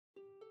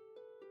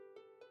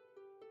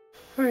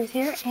Ruth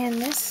here,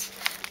 and this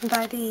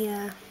by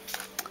the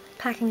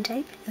packing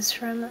tape is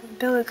from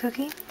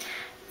Billacookie,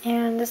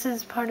 and this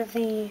is part of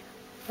the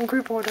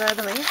group order, I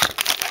believe.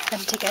 I had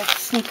to take a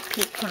sneak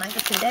peek when I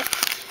opened it.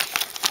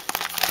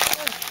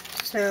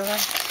 So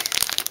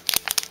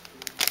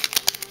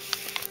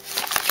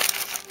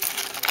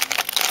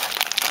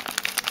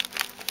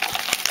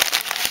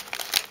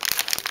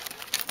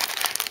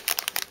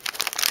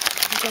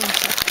I'm going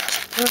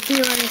to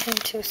review anything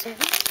too soon.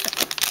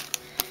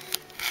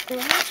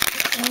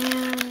 And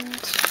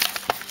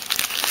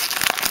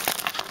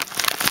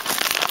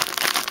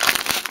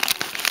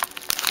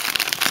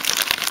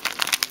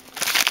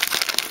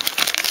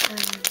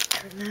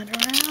turn that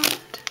around.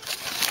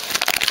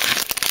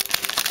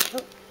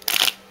 Oh.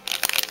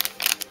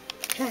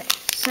 Okay,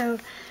 so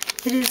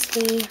it is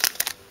the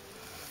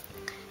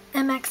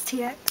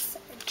MXTX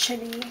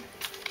Chibi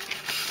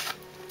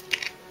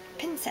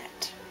pin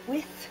set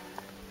with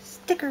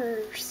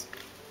stickers.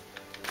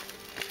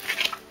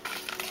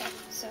 Okay,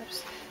 so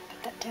just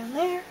put that down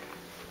there.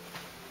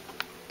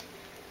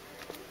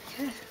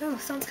 Okay. Oh,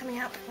 someone's coming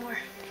out more.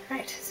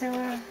 Right, so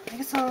I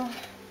guess I'll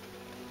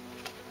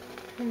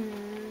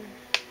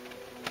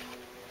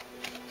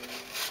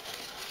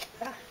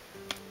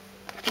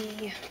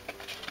the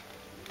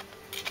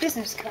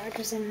business card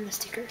was in the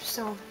stickers,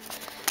 so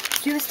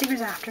do the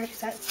stickers after, because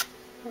that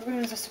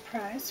ruins a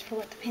surprise for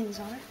what the pins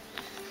are.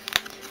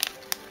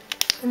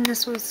 And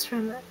this was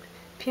from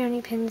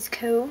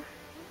peonypinsco.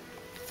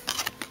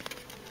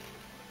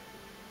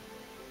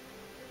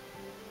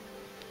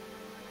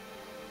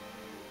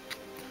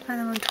 Find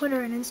them on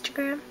Twitter and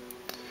Instagram,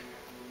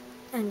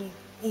 and you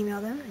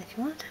email them if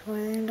you want, or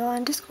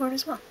on Discord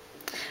as well.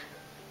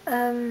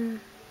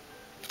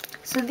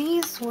 So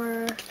these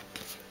were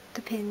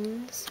the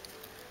pins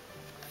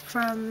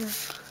from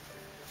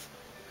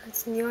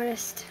the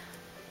artist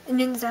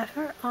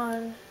Ninzephyr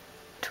on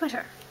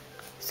Twitter.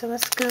 So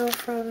let's go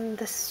from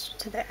this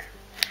to there.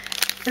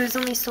 It was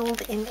only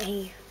sold in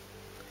a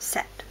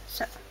set,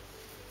 so.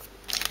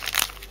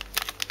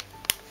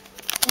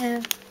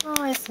 And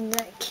oh, isn't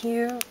that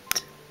cute?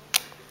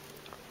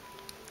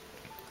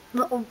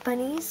 Little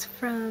bunnies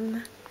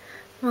from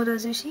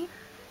Modozushi.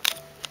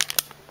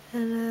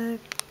 And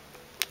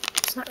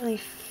it's not really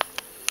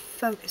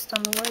focused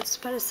on the words,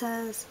 but it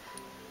says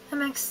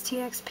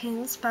MXTX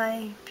pins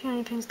by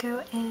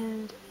peonypinsco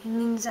and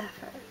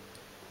Ninzephyr.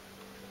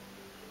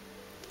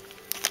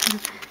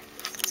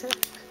 So,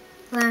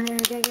 line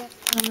area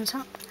on the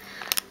top.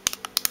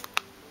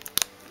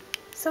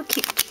 So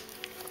cute.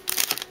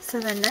 So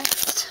then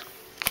next,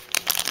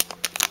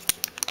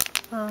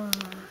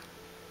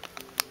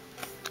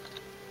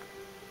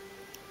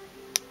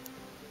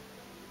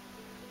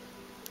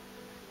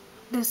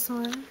 this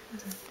one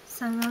is a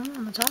sun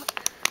on the top,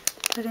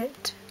 but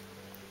it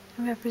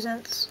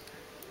represents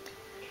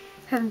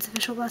Heaven's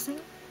official blessing.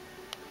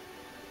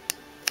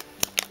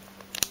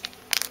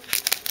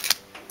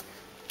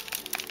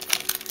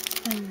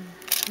 And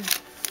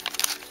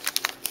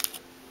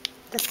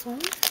this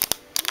one,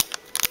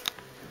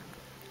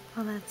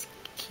 oh, that's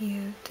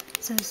cute.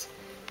 It says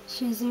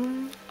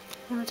Shizun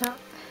on the top.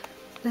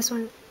 This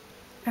one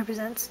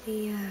represents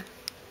the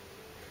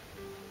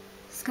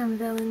scum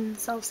villain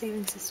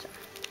self-saving system.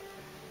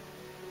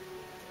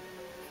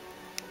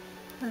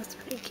 That's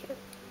pretty cute.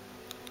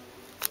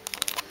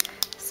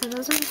 So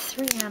those are the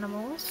three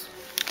animals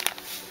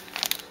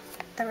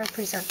that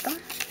represent them.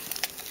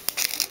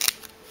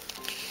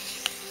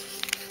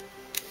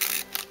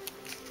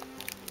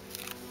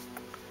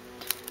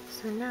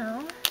 So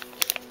now,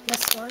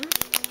 this one,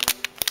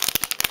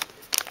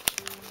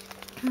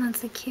 and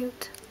that's a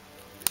cute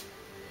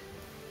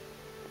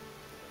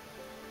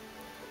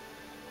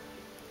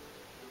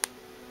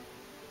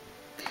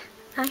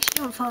I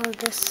actually don't follow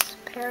this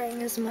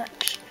pairing as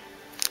much,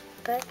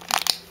 but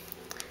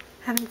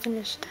I haven't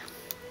finished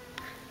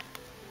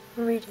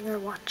reading or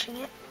watching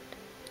it.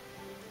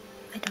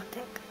 I don't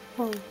think.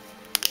 Well,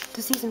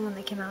 the season when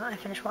they came out, I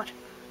finished watching,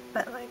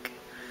 but like,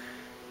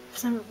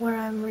 where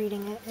I'm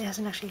reading it, it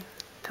hasn't actually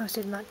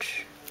posted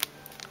much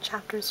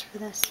chapters for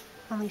this.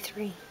 Only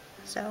 3,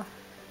 so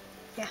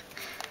yeah.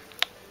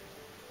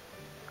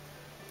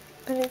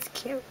 But it's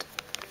cute.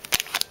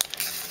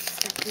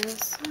 That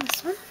goes on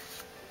this one.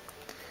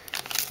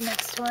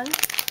 Next one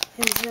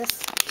is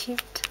this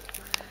cute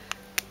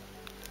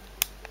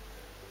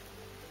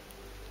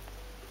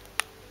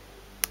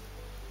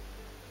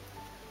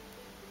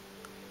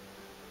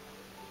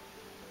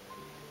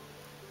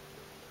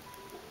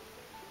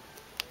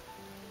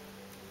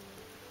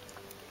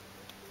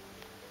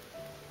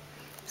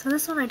So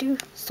this one I do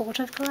sort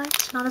of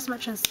collect, not as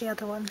much as the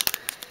other one,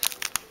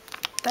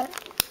 but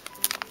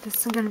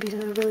this is going to be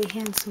a really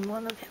handsome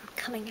one of him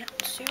coming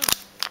out soon.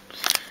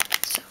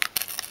 So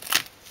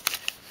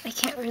I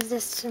can't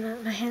resist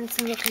my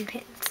handsome looking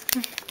pins.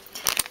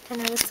 I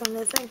know this one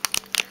is like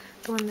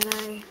the one that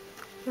I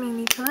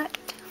mainly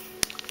collect,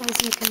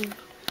 as you can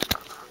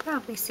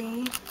probably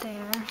see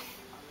there,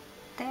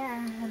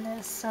 and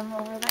there's some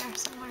over there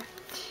somewhere.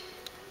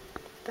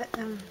 But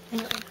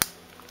anyway.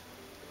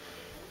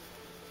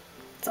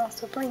 It's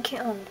also a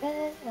blanket on the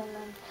bed, and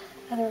then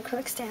other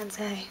acrylic stands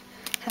I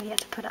have yet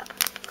to put up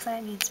because I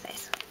need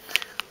space.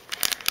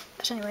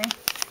 But anyway,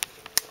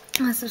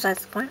 that's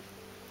besides the point.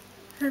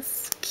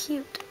 That's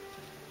cute.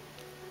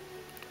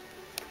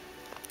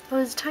 It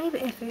was a tiny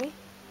bit iffy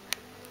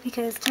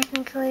because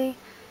technically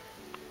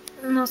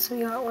most of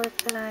the artwork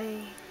that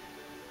I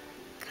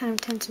kind of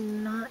tend to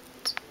not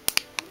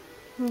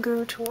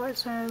go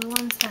towards are the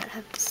ones that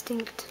have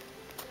distinct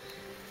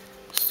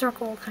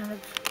circle kind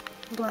of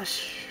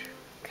blush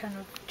kind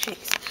of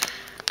cheeks.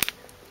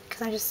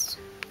 Because I just,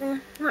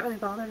 not really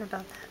bothered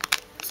about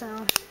that.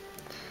 So,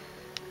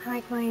 I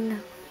like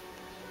mine,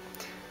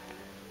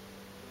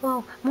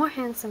 well, more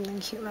handsome than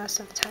cute most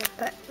of the time,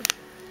 but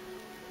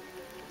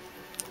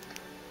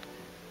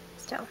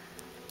still.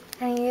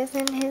 And he is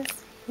in his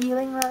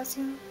healing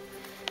rousing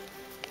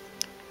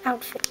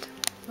outfit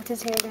with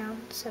his hair down,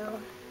 so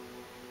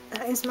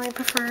that is my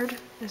preferred,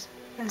 as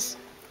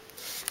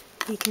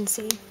you can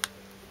see.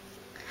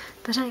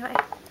 But anyway,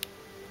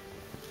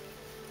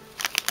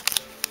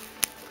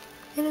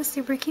 it is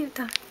super cute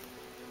though.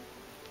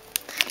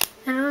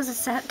 And it was a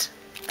set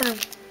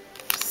of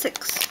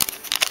 6.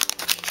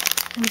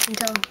 And you can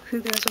tell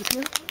who goes with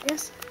who,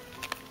 yes?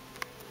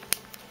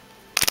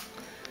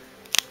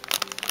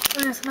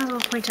 And I might as well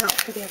point out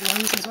for the other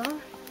ones as well.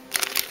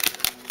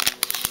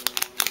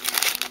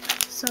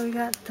 So we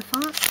got the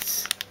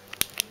fox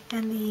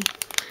and the,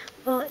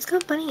 well, it's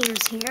got bunny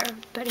ears here,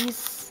 but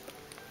he's,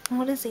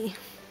 what is he?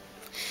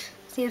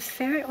 Is he a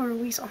ferret or a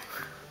weasel?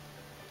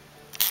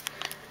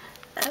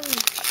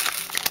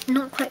 I'm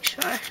not quite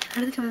sure. I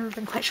don't think I've ever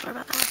been quite sure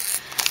about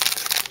that.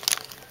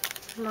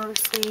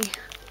 Mostly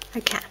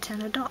a cat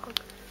and a dog.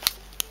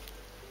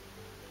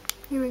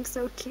 He looks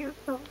so cute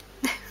though.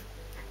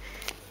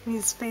 And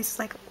his face is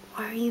like,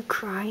 why are you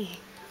crying?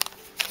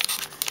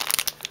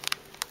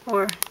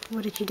 Or,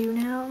 what did you do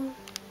now?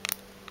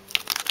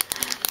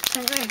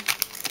 Anyway,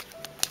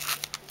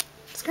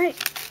 it's great.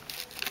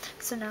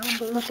 So now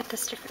we'll look at the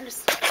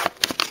stickers.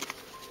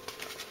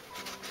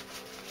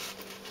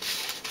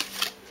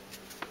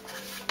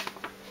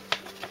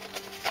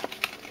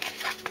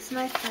 It's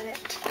nice that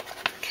it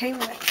came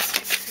with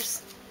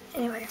stickers.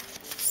 Anyway,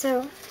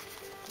 so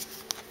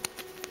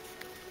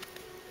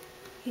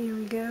here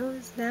we go,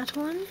 is that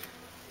one.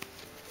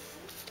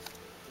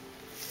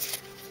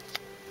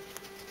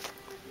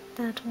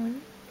 That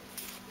one.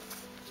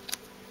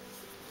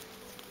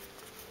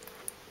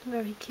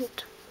 Very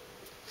cute.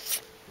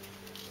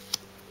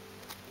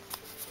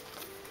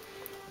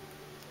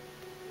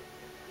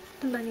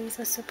 The bunnies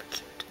are super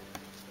cute.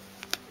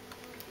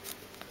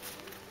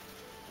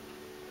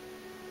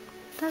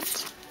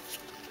 That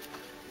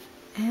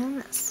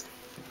and this.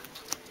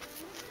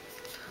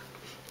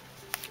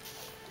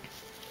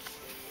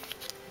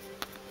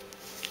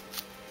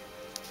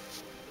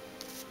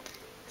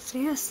 So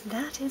yes,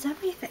 that is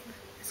everything.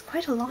 There's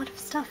quite a lot of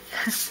stuff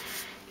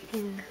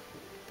in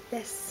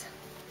this.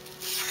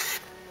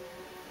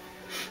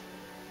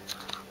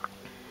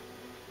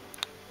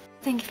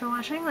 Thank you for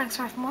watching. Like,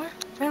 subscribe for more.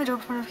 Really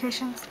dope for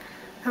notifications.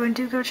 Oh, and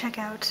do go check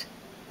out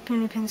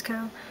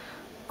peonypinsco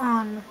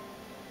on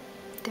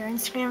their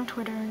Instagram,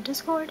 Twitter, and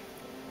Discord,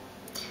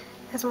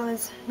 as well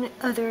as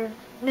other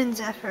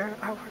Ninzephyr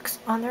artworks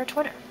on their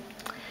Twitter.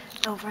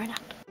 Over and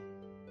out.